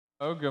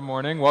Oh, good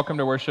morning. Welcome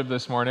to worship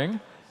this morning.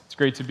 It's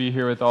great to be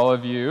here with all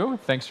of you.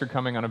 Thanks for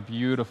coming on a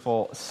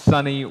beautiful,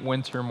 sunny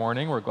winter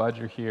morning. We're glad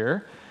you're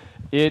here.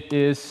 It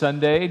is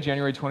Sunday,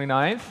 January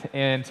 29th,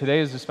 and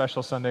today is a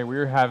special Sunday.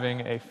 We're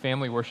having a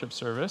family worship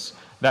service.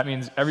 That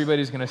means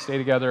everybody's going to stay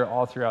together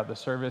all throughout the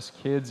service,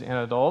 kids and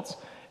adults.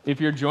 If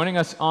you're joining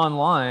us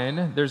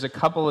online, there's a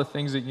couple of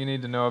things that you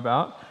need to know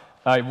about.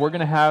 We're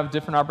going to have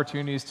different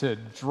opportunities to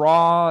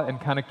draw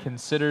and kind of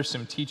consider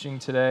some teaching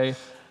today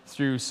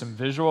through some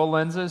visual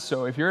lenses.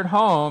 So if you're at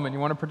home and you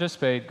want to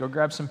participate, go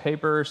grab some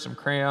paper, some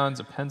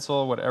crayons, a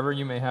pencil, whatever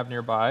you may have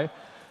nearby.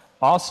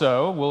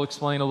 Also, we'll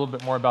explain a little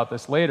bit more about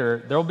this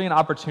later. There will be an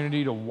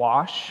opportunity to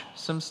wash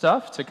some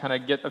stuff to kind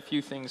of get a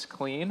few things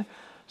clean.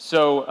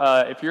 So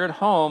if you're at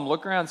home,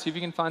 look around, see if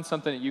you can find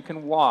something that you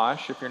can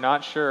wash. If you're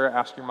not sure,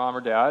 ask your mom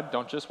or dad.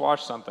 Don't just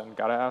wash something.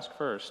 Got to ask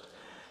first.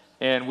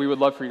 And we would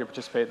love for you to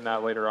participate in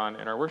that later on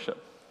in our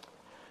worship.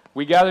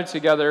 We gather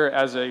together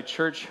as a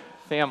church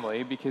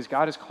family because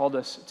God has called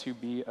us to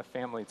be a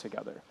family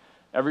together.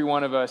 Every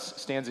one of us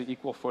stands at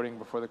equal footing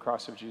before the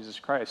cross of Jesus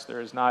Christ. There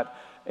is not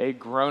a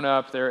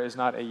grown-up, there is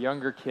not a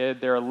younger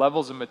kid. There are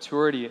levels of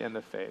maturity in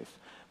the faith,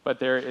 but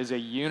there is a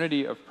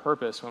unity of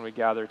purpose when we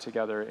gather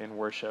together in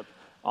worship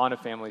on a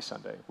family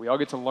Sunday. We all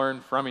get to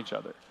learn from each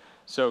other.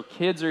 So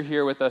kids are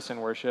here with us in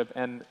worship,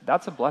 and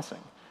that's a blessing.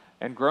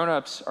 And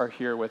grown-ups are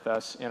here with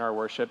us in our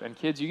worship. And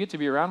kids, you get to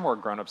be around more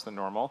grown-ups than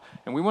normal.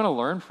 And we want to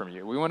learn from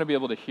you. We want to be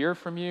able to hear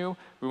from you.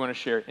 We want to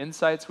share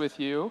insights with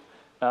you.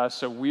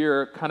 So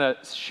we're kind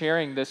of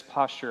sharing this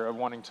posture of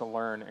wanting to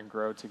learn and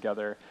grow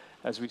together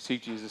as we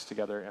seek Jesus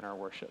together in our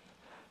worship.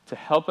 To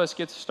help us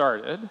get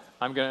started,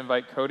 I'm going to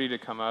invite Cody to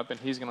come up, and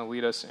he's going to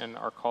lead us in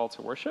our call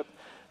to worship.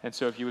 And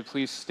so if you would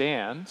please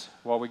stand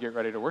while we get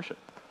ready to worship.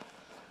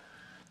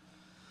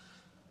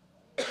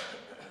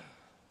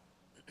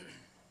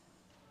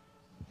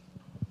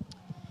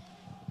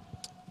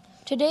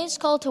 Today's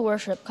call to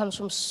worship comes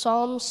from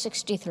Psalm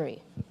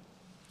 63.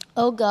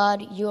 O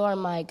God, you are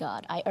my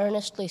God. I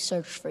earnestly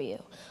search for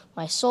you.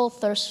 My soul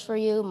thirsts for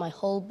you. My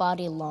whole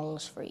body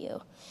longs for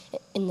you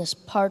in this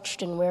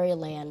parched and weary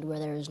land where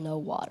there is no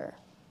water.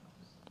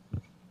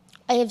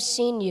 I have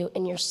seen you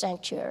in your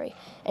sanctuary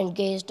and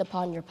gazed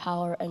upon your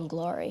power and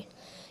glory.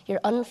 Your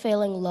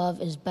unfailing love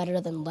is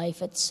better than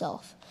life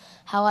itself.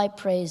 How I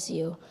praise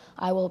you.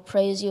 I will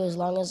praise you as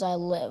long as I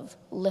live,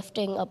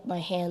 lifting up my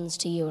hands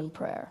to you in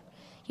prayer.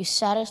 You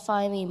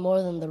satisfy me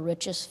more than the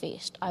richest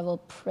feast. I will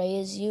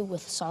praise you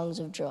with songs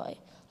of joy.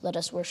 Let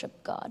us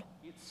worship God.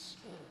 It's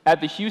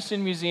at the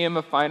Houston Museum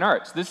of Fine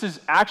Arts. This is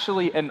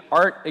actually an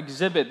art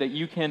exhibit that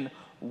you can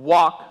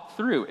walk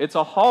through. It's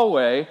a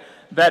hallway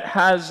that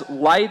has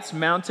lights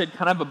mounted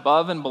kind of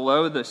above and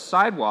below the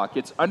sidewalk.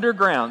 It's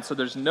underground, so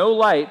there's no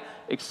light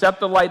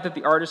except the light that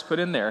the artist put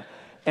in there.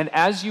 And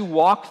as you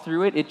walk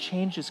through it, it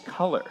changes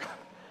color.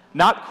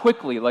 Not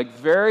quickly, like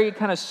very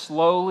kind of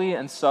slowly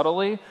and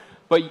subtly,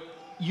 but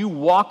you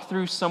walk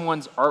through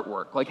someone's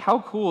artwork. Like, how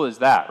cool is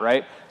that,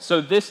 right?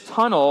 So this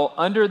tunnel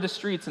under the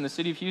streets in the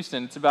city of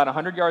Houston, it's about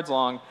 100 yards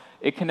long.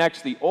 It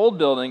connects the old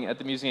building at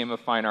the Museum of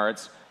Fine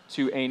Arts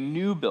to a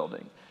new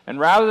building.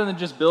 And rather than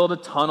just build a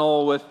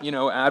tunnel with,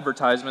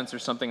 advertisements or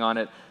something on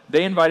it,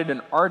 they invited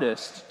an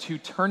artist to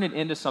turn it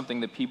into something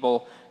that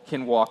people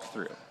can walk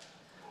through.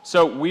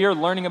 So we are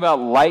learning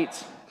about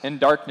light and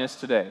darkness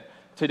today.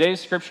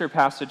 Today's scripture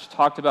passage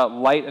talked about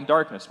light and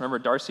darkness. Remember,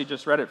 Darcy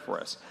just read it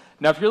for us.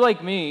 Now, if you're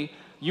like me,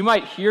 you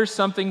might hear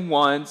something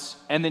once,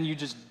 and then you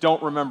just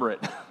don't remember it,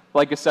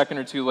 like a second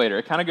or two later.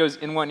 It kind of goes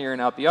in one ear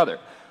and out the other.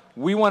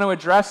 We want to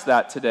address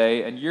that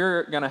today, and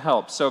you're going to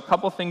help. So a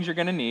couple things you're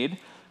going to need.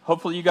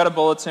 Hopefully you got a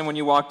bulletin when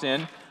you walked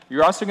in.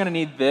 You're also going to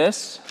need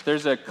this.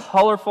 There's a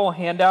colorful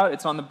handout.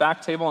 It's on the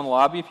back table in the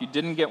lobby. If you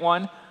didn't get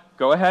one,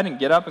 go ahead and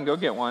get up and go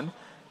get one.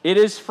 It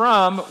is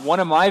from one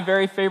of my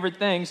very favorite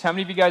things. How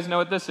many of you guys know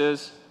what this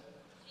is?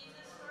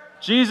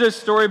 Jesus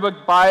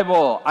Storybook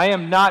Bible. I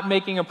am not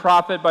making a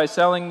profit by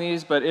selling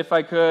these, but if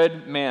I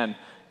could, man,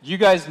 you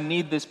guys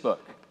need this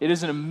book. It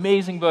is an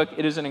amazing book.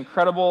 It is an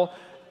incredible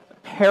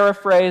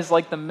paraphrase,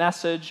 like the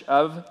message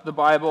of the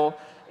Bible,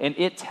 and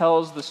it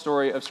tells the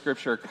story of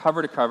Scripture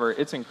cover to cover.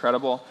 It's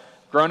incredible.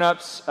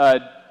 Grown-ups,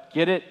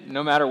 get it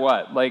no matter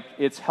what. Like,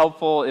 it's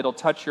helpful. It'll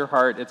touch your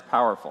heart. It's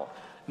powerful.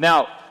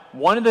 Now,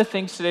 one of the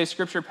things today's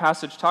Scripture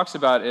passage talks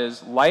about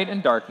is light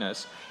and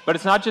darkness. But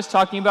it's not just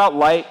talking about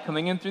light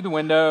coming in through the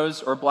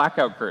windows or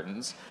blackout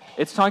curtains.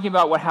 It's talking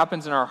about what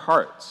happens in our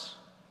hearts,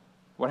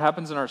 what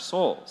happens in our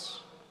souls.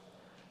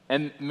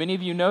 And many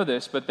of you know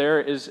this, but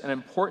there is an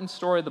important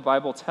story the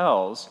Bible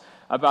tells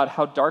about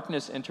how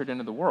darkness entered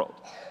into the world.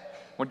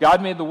 When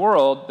God made the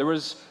world, there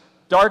was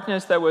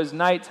darkness that was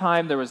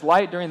nighttime, there was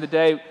light during the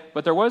day,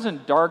 but there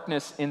wasn't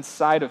darkness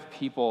inside of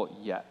people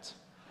yet.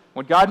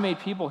 When God made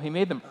people, he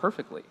made them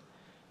perfectly.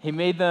 He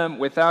made them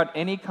without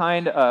any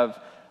kind of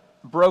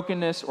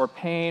brokenness or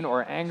pain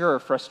or anger or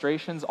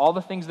frustrations. All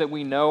the things that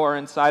we know are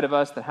inside of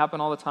us that happen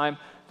all the time,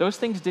 those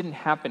things didn't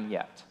happen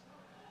yet.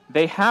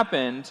 They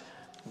happened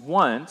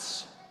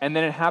once, and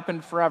then it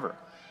happened forever.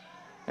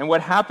 And what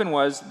happened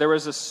was there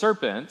was a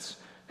serpent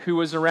who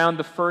was around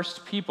the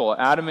first people,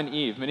 Adam and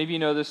Eve. Many of you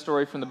know this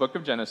story from the book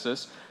of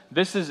Genesis.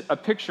 This is a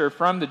picture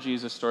from the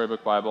Jesus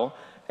Storybook Bible.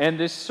 And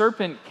this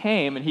serpent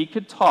came, and he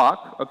could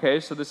talk. Okay,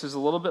 so this is a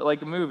little bit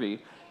like a movie.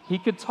 He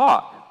could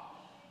talk.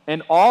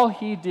 And all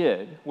he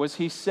did was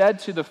he said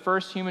to the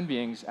first human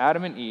beings,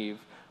 Adam and Eve,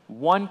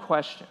 one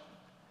question.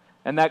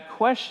 And that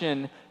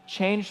question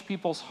changed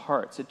people's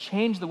hearts. It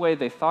changed the way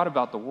they thought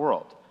about the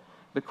world.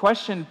 The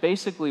question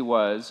basically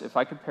was, if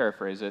I could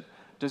paraphrase it,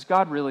 does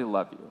God really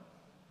love you?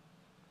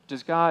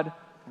 Does God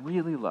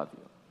really love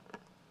you?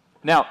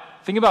 Now,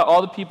 think about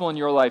all the people in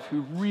your life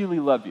who really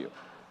love you,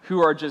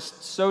 who are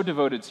just so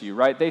devoted to you,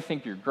 right? They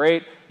think you're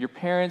great. Your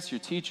parents, your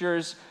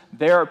teachers,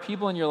 there are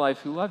people in your life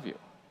who love you.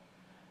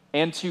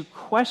 And to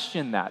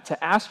question that,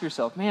 to ask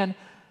yourself, man,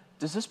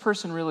 does this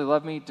person really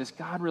love me? Does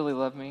God really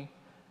love me?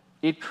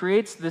 It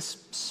creates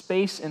this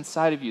space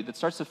inside of you that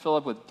starts to fill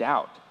up with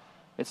doubt.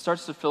 It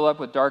starts to fill up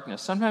with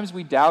darkness. Sometimes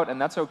we doubt, and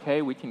that's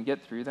okay. We can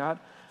get through that.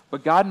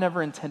 But God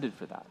never intended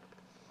for that.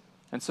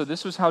 And so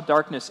this was how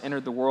darkness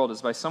entered the world,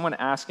 is by someone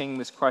asking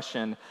this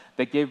question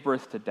that gave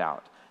birth to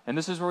doubt. And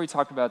this is where we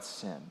talk about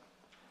sin.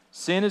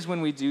 Sin is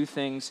when we do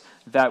things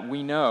that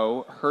we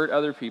know hurt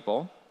other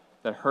people,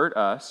 that hurt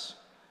us,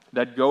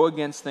 that go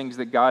against things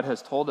that God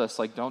has told us,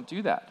 like don't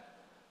do that.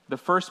 The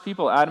first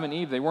people, Adam and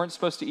Eve, they weren't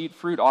supposed to eat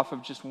fruit off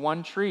of just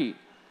one tree.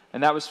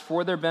 And that was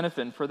for their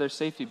benefit and for their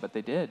safety, but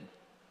they did.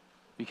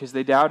 Because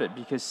they doubted,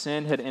 because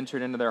sin had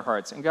entered into their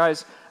hearts. And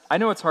guys, I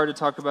know it's hard to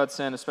talk about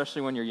sin,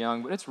 especially when you're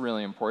young, but it's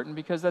really important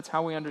because that's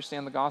how we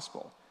understand the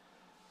gospel.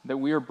 That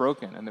we are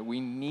broken and that we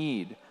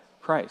need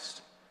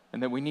Christ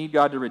and that we need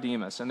God to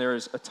redeem us. And there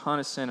is a ton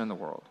of sin in the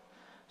world.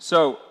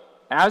 So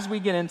as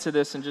we get into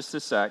this in just a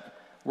sec,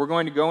 we're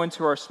going to go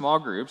into our small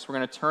groups. We're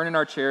going to turn in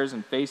our chairs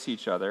and face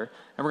each other.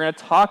 And we're going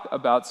to talk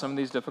about some of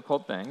these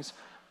difficult things.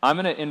 I'm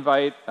going to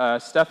invite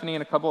Stephanie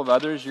and a couple of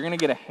others. You're going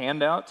to get a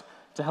handout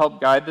to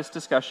help guide this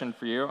discussion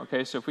for you.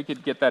 Okay, so if we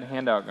could get that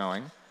handout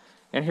going.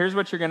 And here's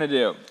what you're going to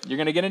do. You're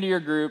going to get into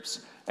your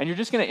groups, and you're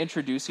just going to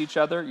introduce each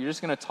other. You're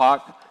just going to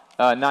talk,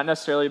 not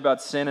necessarily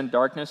about sin and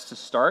darkness to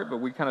start,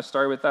 but we kind of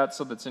start with that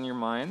so that's in your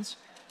minds.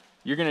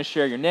 You're going to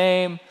share your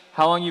name,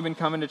 how long you've been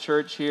coming to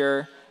church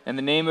here, and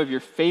the name of your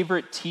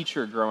favorite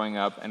teacher growing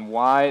up and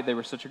why they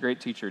were such a great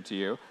teacher to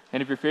you.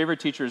 And if your favorite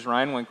teacher is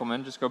Ryan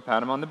Winkleman, just go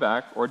pat him on the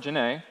back. Or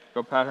Janae,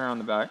 go pat her on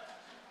the back.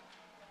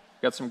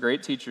 Got some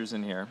great teachers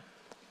in here.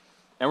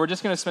 And we're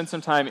just going to spend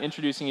some time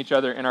introducing each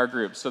other in our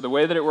groups. So the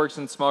way that it works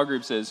in small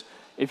groups is,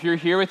 if you're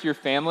here with your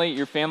family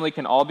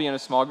can all be in a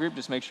small group.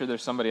 Just make sure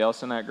there's somebody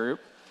else in that group.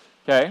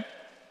 Okay?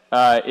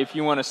 If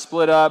you want to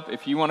split up,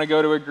 if you want to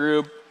go to a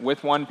group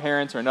with one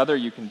parent or another,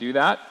 you can do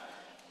that.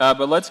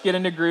 But let's get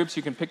into groups.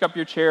 You can pick up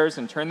your chairs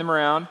and turn them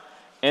around.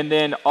 And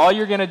then all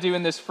you're going to do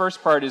in this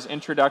first part is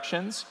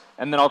introductions,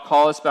 and then I'll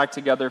call us back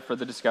together for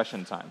the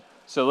discussion time.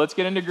 So let's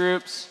get into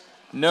groups.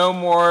 No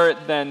more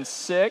than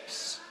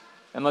 6.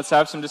 And let's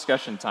have some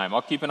discussion time.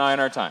 I'll keep an eye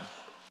on our time.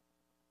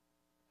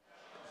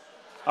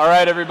 All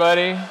right,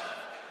 everybody.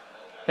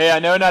 Hey, I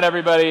know not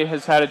everybody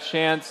has had a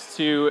chance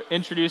to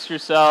introduce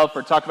yourself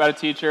or talk about a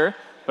teacher,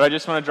 but I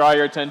just want to draw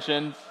your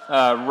attention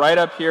right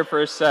up here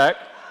for a sec.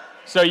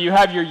 So you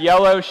have your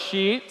yellow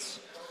sheet.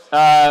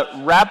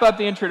 Wrap up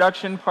the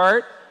introduction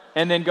part,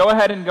 and then go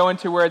ahead and go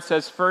into where it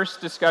says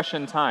first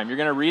discussion time. You're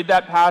going to read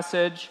that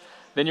passage,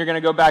 then you're going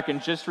to go back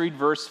and just read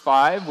verse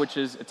 5, which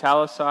is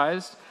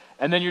italicized.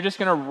 And then you're just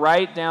going to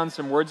write down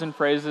some words and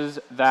phrases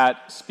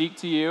that speak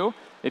to you.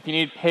 If you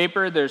need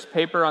paper, there's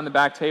paper on the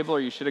back table, or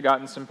you should have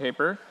gotten some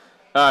paper.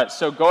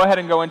 So go ahead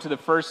and go into the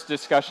first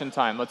discussion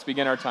time. Let's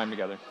begin our time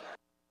together.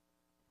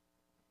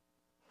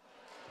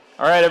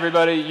 All right,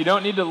 everybody, you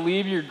don't need to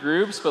leave your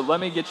groups, but let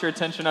me get your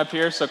attention up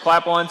here. So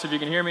clap once if you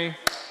can hear me.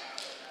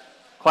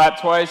 Clap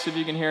twice if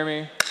you can hear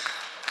me.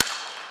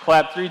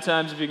 Clap 3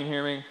 times if you can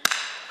hear me.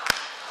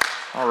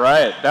 All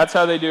right, that's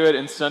how they do it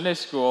in Sunday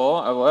school.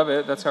 I love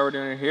it. That's how we're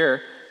doing it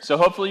here. So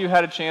hopefully you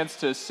had a chance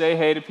to say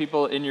hey to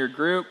people in your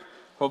group.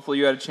 Hopefully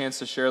you had a chance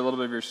to share a little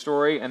bit of your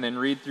story and then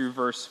read through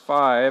verse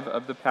 5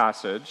 of the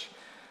passage.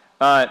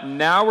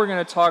 Now we're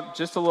going to talk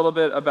just a little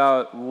bit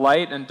about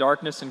light and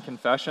darkness and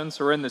confession.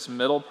 So we're in this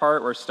middle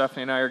part where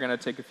Stephanie and I are going to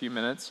take a few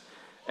minutes.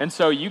 And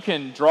so you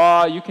can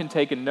draw, you can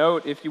take a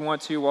note if you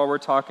want to while we're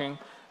talking.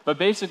 But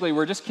basically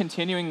we're just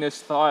continuing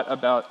this thought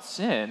about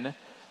sin.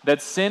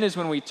 That sin is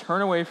when we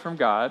turn away from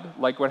God,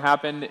 like what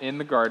happened in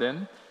the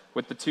garden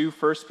with the 2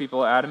 first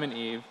people, Adam and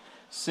Eve.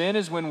 Sin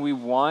is when we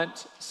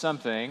want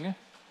something,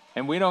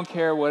 and we don't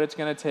care what it's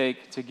going to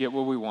take to get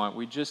what we want.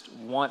 We just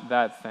want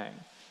that thing.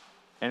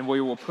 And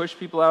we will push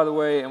people out of the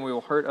way, and we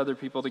will hurt other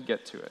people to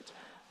get to it.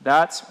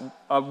 That's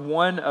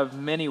one of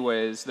many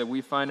ways that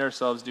we find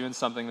ourselves doing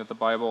something that the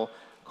Bible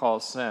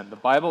calls sin. The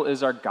Bible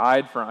is our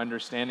guide for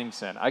understanding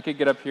sin. I could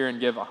get up here and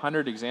give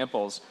 100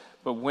 examples.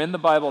 But when the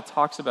Bible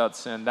talks about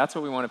sin, that's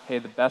what we want to pay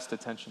the best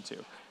attention to.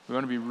 We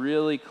want to be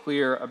really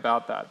clear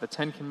about that. The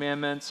 10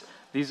 Commandments,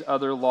 these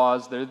other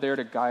laws, they're there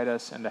to guide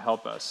us and to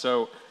help us.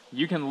 So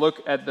you can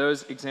look at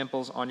those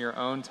examples on your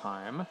own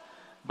time.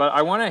 But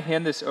I want to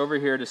hand this over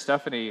here to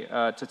Stephanie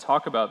to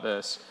talk about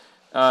this.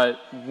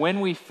 when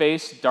we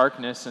face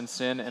darkness and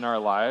sin in our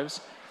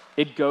lives,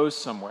 it goes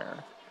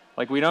somewhere.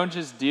 Like, we don't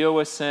just deal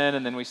with sin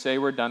and then we say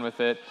we're done with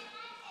it.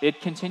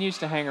 It continues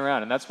to hang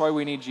around, and that's why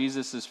we need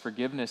Jesus'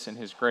 forgiveness and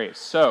his grace.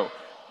 So,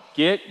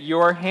 get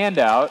your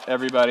handout,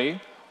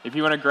 everybody. If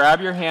you want to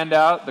grab your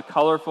handout, the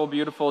colorful,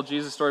 beautiful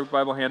Jesus Storybook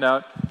Bible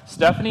handout,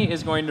 Stephanie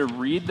is going to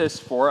read this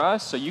for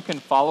us so you can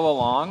follow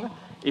along.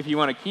 If you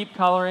want to keep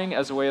coloring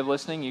as a way of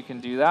listening, you can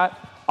do that.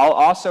 I'll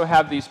also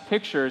have these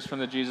pictures from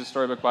the Jesus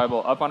Storybook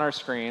Bible up on our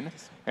screen,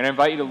 and I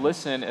invite you to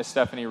listen as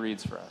Stephanie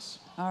reads for us.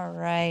 All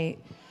right.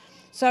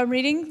 So I'm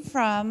reading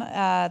from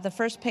the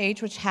first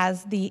page, which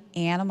has the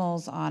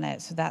animals on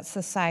it. So that's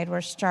the side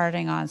we're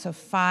starting on. So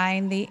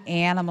find the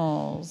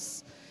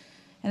animals.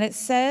 And it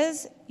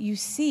says, you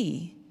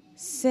see,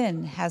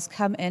 sin has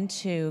come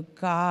into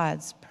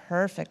God's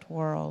perfect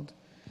world,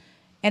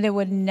 and it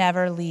would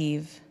never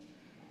leave.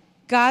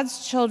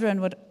 God's children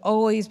would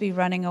always be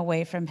running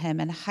away from him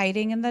and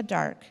hiding in the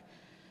dark.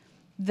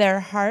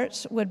 Their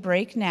hearts would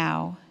break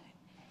now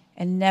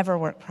and never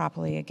work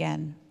properly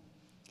again.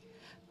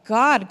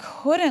 God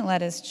couldn't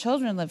let his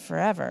children live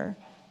forever,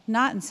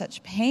 not in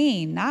such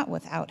pain, not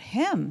without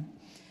him.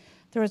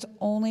 There was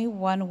only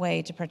one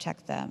way to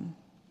protect them.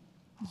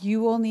 You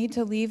will need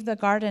to leave the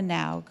garden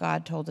now,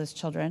 God told his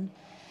children,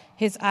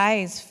 his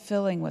eyes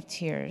filling with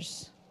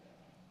tears.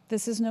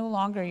 This is no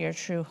longer your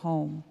true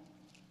home.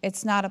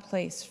 It's not a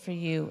place for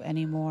you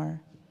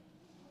anymore.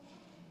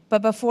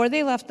 But before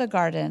they left the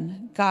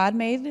garden, God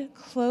made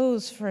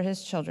clothes for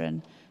his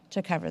children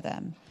to cover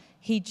them.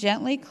 He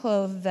gently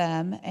clothed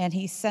them, and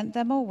he sent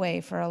them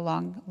away for a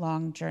long,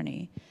 long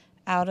journey,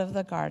 out of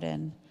the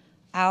garden,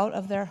 out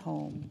of their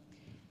home,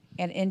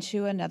 and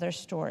into another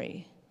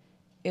story.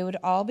 It would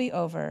all be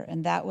over,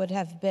 and that would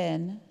have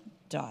been ...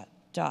 the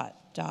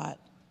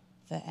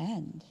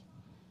end.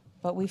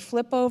 But we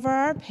flip over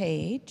our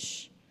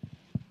page,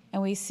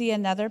 and we see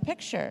another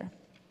picture.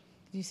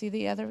 Do you see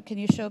the other? Can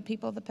you show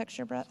people the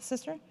picture,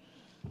 sister?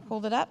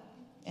 Hold it up,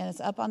 and it's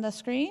up on the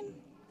screen.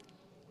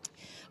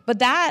 But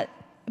that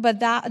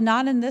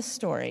not in this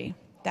story.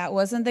 That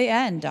wasn't the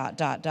end, ...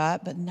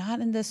 but not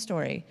in this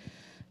story.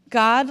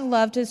 God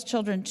loved his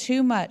children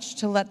too much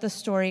to let the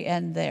story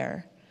end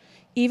there.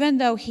 Even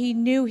though he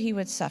knew he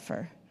would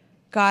suffer,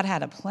 God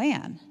had a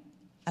plan,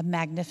 a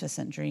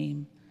magnificent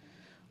dream.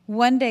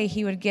 One day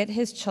he would get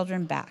his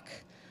children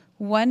back.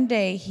 One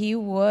day he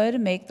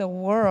would make the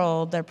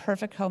world their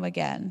perfect home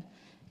again.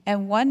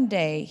 And one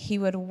day he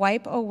would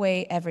wipe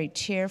away every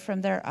tear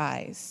from their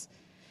eyes.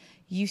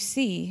 You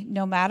see,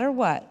 no matter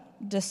what,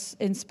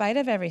 in spite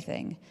of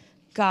everything,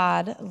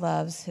 God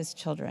loves his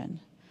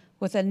children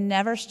with a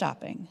never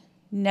stopping,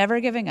 never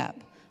giving up,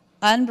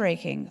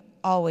 unbreaking,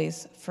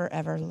 always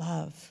forever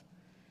love.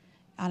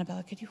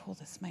 Annabella, could you hold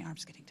this? My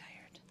arm's getting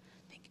tired.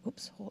 Thank you.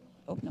 Oops, hold.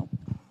 Oh, no.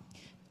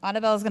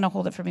 Annabella's going to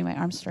hold it for me. My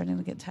arm's starting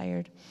to get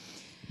tired.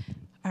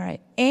 All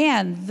right.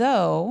 And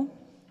though,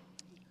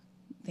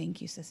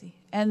 thank you, Sissy.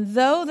 And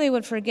though they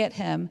would forget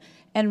him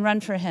and run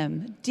for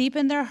him, deep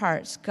in their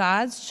hearts,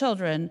 God's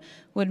children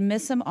would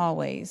miss him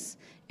always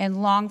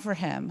and long for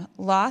him,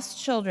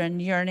 lost children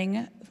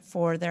yearning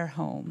for their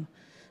home.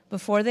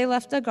 Before they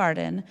left the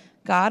garden,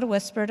 God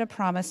whispered a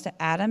promise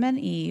to Adam and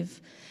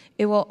Eve.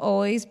 It will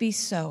always be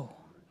so.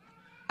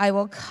 I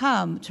will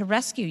come to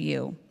rescue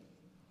you.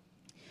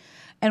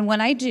 And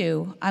when I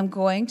do, I'm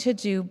going to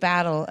do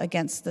battle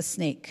against the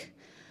snake.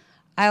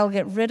 I'll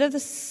get rid of the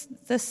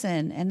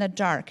sin and the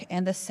dark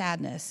and the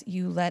sadness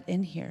you let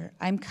in here.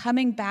 I'm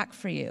coming back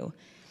for you.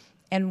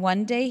 And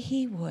one day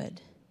he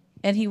would,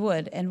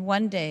 and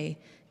one day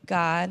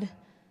God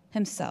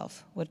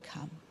himself would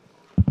come.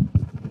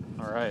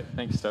 All right,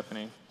 thanks,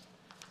 Stephanie.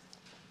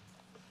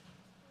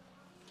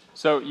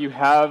 So you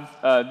have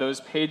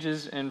those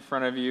pages in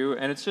front of you,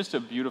 and it's just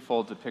a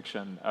beautiful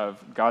depiction of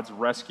God's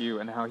rescue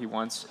and how he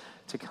wants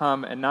to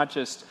come and not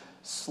just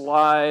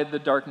slide the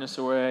darkness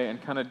away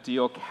and kind of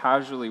deal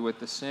casually with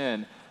the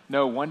sin.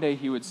 No, one day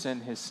he would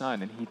send his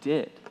son, and he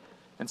did.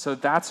 And so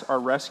that's our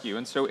rescue.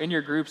 And so in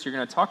your groups, you're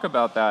going to talk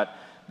about that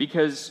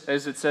because,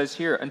 as it says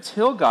here,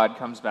 until God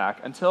comes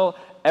back, until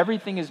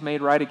everything is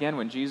made right again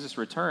when Jesus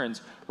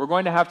returns, we're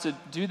going to have to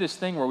do this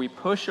thing where we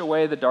push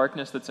away the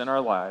darkness that's in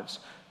our lives.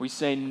 We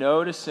say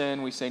no to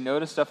sin. We say no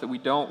to stuff that we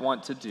don't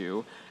want to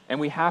do. And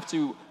we have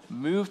to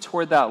move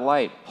toward that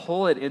light,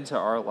 pull it into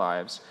our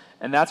lives.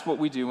 And that's what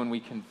we do when we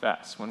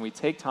confess, when we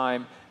take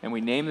time and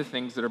we name the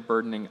things that are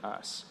burdening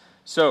us.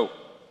 So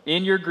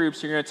in your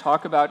groups, you're going to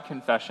talk about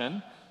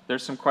confession.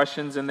 There's some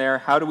questions in there.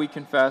 How do we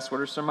confess? What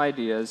are some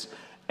ideas?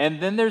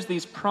 And then there's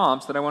these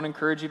prompts that I want to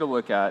encourage you to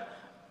look at.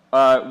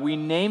 We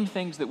name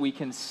things that we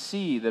can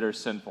see that are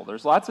sinful.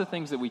 There's lots of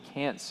things that we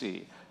can't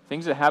see.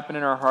 Things that happen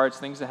in our hearts,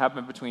 things that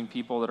happen between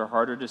people that are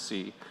harder to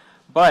see.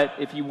 But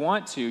if you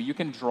want to, you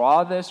can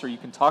draw this or you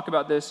can talk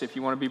about this if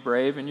you want to be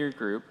brave in your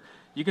group.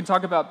 You can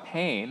talk about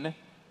pain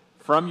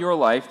from your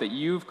life that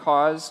you've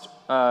caused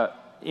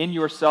in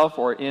yourself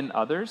or in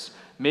others.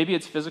 Maybe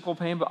it's physical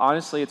pain, but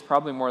honestly, it's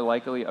probably more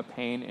likely a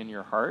pain in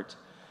your heart.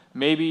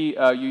 Maybe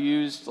you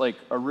used like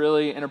a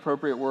really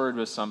inappropriate word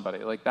with somebody.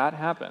 Like that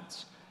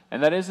happens.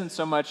 And that isn't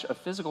so much a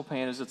physical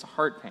pain as it's a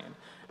heart pain.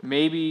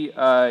 Maybe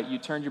you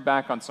turned your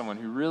back on someone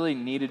who really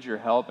needed your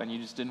help and you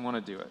just didn't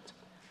want to do it.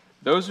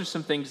 Those are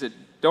some things that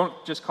don't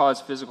just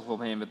cause physical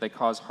pain, but they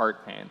cause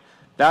heart pain.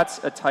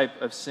 That's a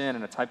type of sin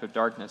and a type of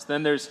darkness.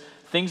 Then there's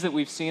things that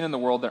we've seen in the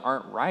world that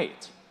aren't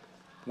right.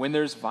 When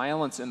there's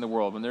violence in the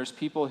world, when there's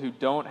people who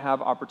don't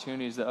have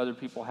opportunities that other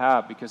people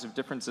have because of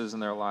differences in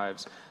their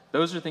lives,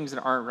 those are things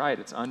that aren't right.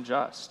 It's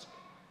unjust.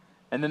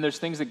 And then there's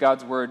things that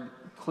God's word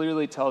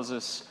clearly tells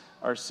us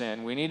are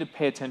sin. We need to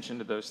pay attention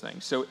to those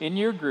things. So in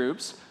your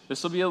groups,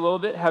 this will be a little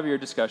bit heavier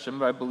discussion,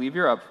 but I believe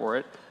you're up for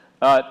it.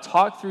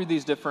 Talk through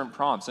these different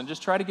prompts and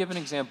just try to give an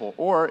example.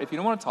 Or if you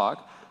don't want to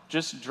talk,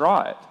 just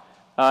draw it.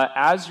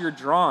 As you're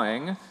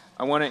drawing,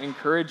 I want to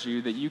encourage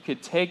you that you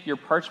could take your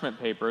parchment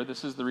paper.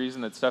 This is the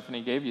reason that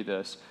Stephanie gave you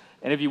this.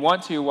 And if you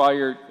want to, while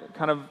you're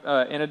kind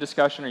of in a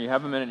discussion or you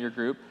have a minute in your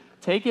group,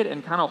 take it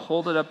and kind of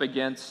hold it up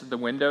against the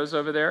windows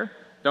over there.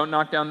 Don't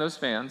knock down those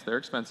fans. They're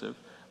expensive.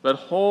 But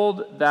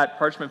hold that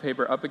parchment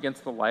paper up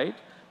against the light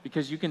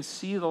because you can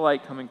see the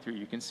light coming through.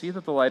 You can see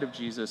that the light of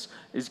Jesus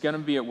is going to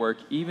be at work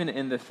even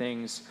in the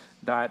things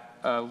that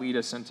lead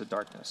us into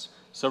darkness.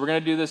 So we're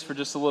going to do this for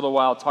just a little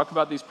while. Talk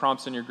about these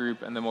prompts in your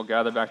group, and then we'll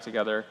gather back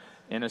together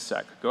in a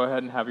sec. Go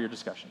ahead and have your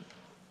discussion.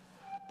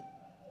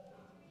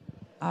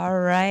 All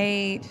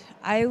right.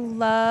 I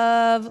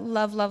love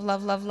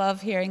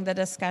hearing the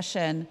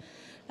discussion.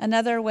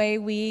 Another way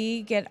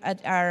we get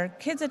our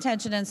kids'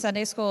 attention in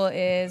Sunday school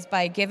is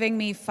by giving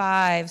me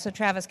 5. So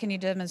Travis, can you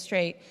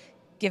demonstrate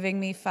giving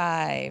me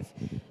 5?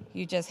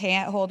 You just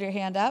hold your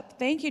hand up.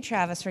 Thank you,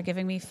 Travis, for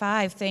giving me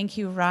 5. Thank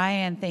you,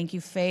 Ryan. Thank you,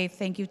 Faith.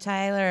 Thank you,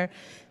 Tyler.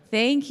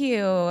 Thank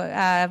you,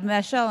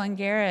 Michelle and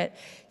Garrett.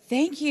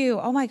 Thank you.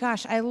 Oh my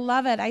gosh, I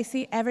love it. I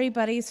see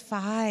everybody's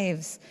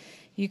 5s.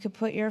 You could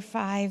put your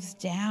 5s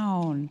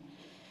down.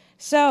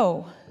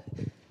 So,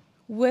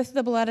 with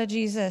the blood of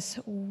Jesus,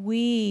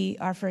 we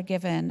are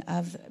forgiven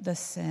of the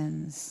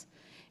sins.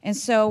 And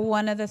so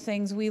one of the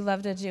things we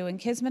love to do in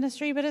kids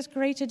ministry, but it's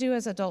great to do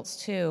as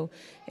adults too,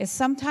 is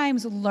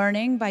sometimes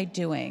learning by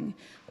doing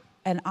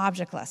and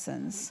object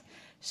lessons.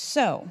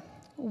 So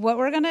what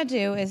we're going to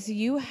do is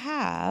we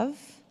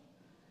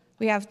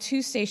have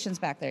 2 stations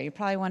back there. You're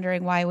probably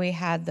wondering why we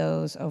had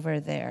those over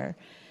there.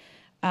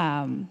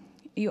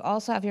 You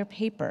also have your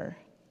paper.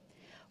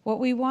 What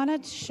we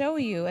want to show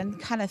you and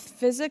kind of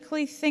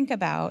physically think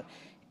about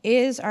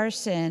is our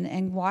sin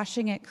and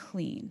washing it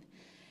clean.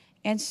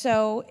 And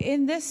so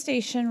in this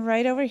station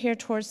right over here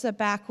towards the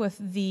back with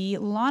the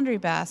laundry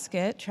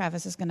basket,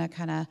 Travis is going to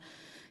kind of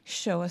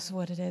show us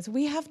what it is.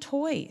 We have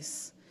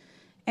toys.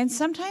 And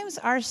sometimes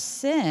our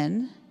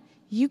sin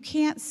you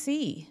can't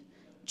see,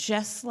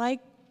 just like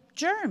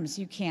germs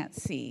you can't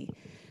see.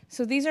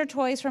 So these are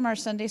toys from our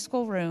Sunday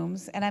school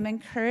rooms, and I'm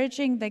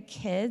encouraging the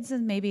kids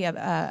and maybe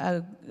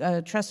a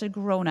trusted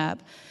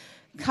grown-up,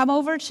 come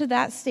over to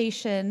that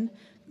station,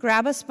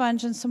 grab a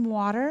sponge and some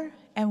water,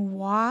 and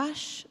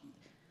wash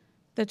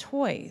the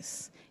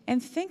toys.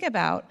 And think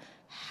about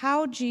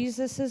how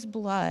Jesus'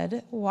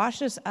 blood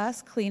washes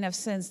us clean of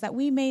sins that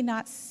we may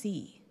not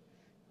see.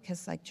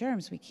 Because like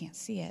germs, we can't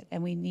see it.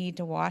 And we need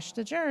to wash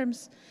the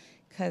germs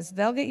because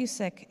they'll get you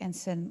sick, and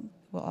sin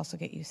will also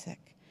get you sick.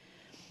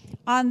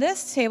 On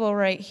this table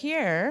right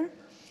here,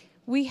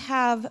 we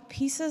have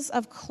pieces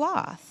of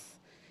cloth.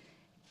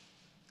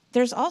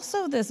 There's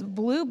also this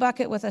blue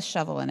bucket with a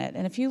shovel in it.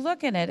 And if you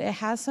look in it, it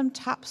has some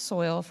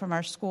topsoil from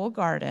our school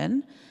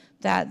garden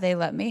that they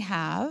let me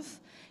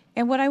have.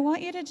 And what I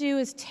want you to do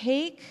is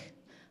take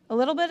a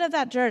little bit of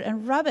that dirt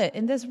and rub it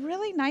in this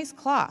really nice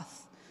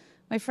cloth.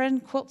 My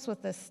friend quilts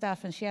with this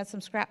stuff, and she had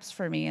some scraps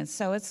for me. And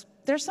so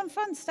there's some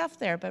fun stuff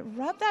there, but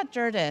rub that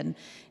dirt in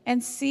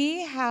and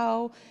see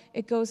how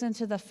it goes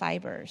into the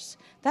fibers.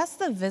 That's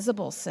the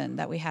visible sin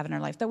that we have in our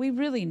life that we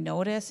really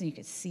notice and you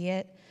can see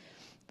it.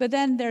 But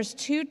then there's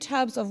 2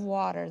 tubs of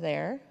water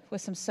there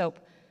with some soap.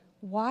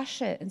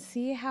 Wash it and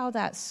see how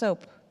that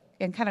soap,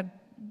 and kind of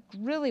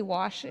really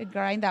wash and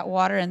grind that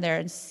water in there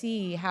and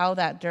see how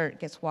that dirt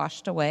gets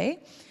washed away.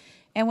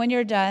 And when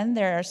you're done,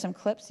 there are some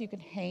clips you can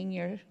hang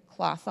your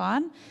cloth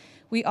on.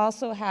 We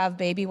also have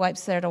baby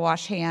wipes there to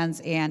wash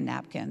hands and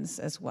napkins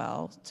as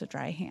well to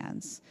dry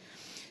hands.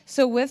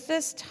 So with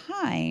this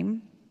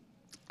time,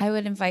 I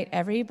would invite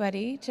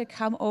everybody to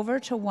come over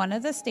to one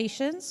of the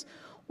stations,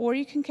 or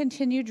you can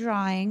continue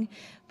drawing,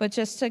 but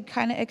just to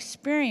kind of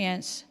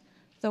experience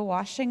the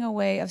washing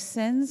away of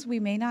sins we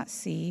may not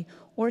see,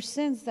 or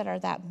sins that are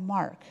that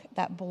mark,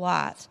 that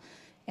blot,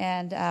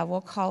 and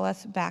will call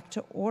us back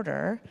to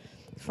order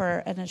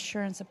for an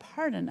assurance of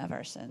pardon of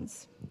our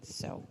sins.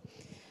 So.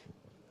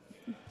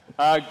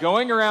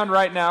 Going around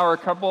right now are a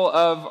couple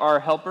of our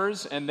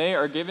helpers, and they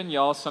are giving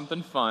y'all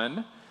something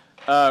fun.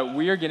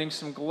 We are getting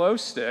some glow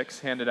sticks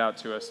handed out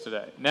to us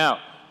today. Now,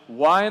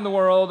 why in the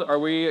world are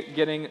we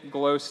getting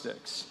glow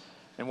sticks?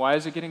 And why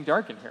is it getting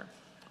dark in here?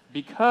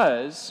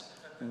 Because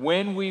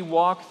when we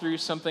walk through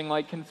something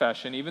like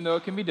confession, even though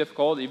it can be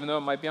difficult, even though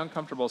it might be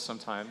uncomfortable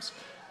sometimes,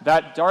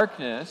 that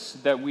darkness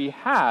that we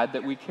had,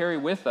 that we carry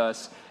with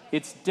us,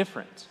 it's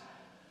different.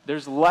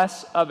 There's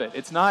less of it.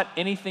 It's not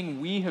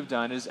anything we have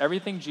done, it's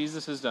everything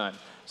Jesus has done.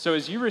 So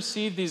as you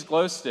receive these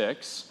glow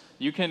sticks,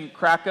 you can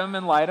crack them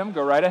and light them,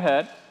 go right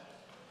ahead.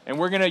 And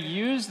we're going to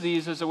use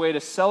these as a way to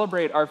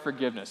celebrate our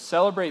forgiveness,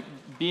 celebrate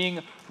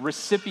being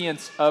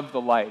recipients of the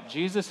light.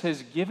 Jesus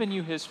has given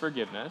you his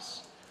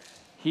forgiveness.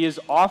 He has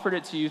offered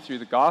it to you through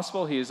the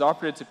gospel. He has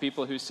offered it to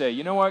people who say,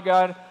 you know what,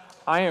 God,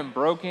 I am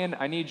broken.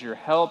 I need your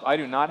help. I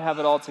do not have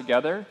it all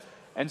together.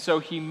 And so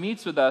he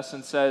meets with us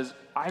and says,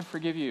 I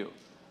forgive you.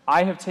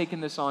 I have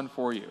taken this on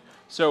for you.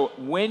 So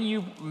when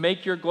you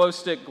make your glow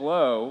stick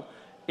glow,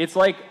 it's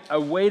like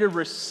a way to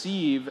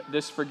receive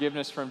this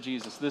forgiveness from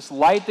Jesus. This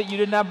light that you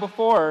didn't have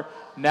before,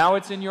 now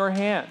it's in your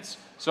hands.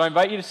 So I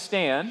invite you to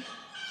stand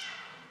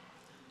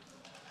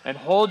and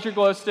hold your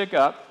glow stick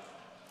up.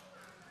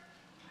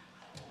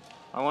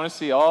 I want to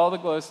see all the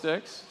glow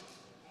sticks.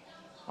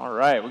 All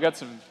right, we got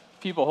some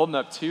people holding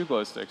up 2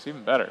 glow sticks,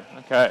 even better.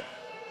 Okay.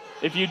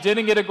 If you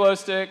didn't get a glow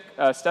stick,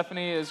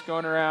 Stephanie is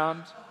going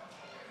around.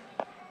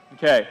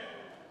 Okay.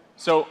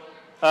 So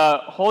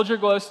hold your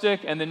glow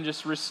stick and then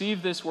just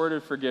receive this word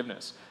of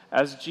forgiveness.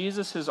 As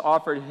Jesus has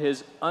offered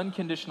his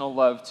unconditional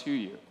love to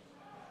you,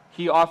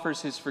 he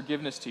offers his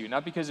forgiveness to you,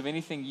 not because of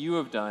anything you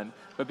have done,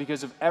 but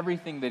because of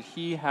everything that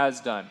he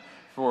has done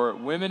for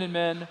women and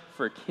men,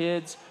 for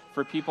kids,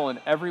 for people in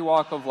every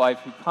walk of life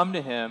who come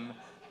to him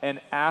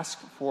and ask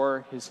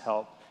for his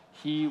help.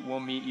 He will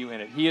meet you in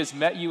it. He has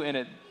met you in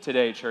it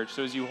today, church.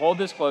 So as you hold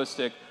this glow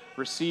stick,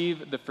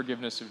 receive the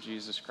forgiveness of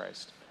Jesus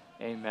Christ.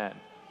 Amen.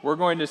 We're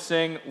going to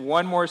sing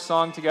one more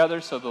song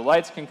together so the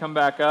lights can come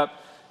back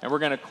up, and we're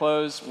going to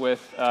close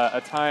with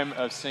a time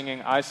of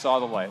singing I Saw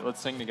the Light. Let's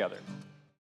sing together.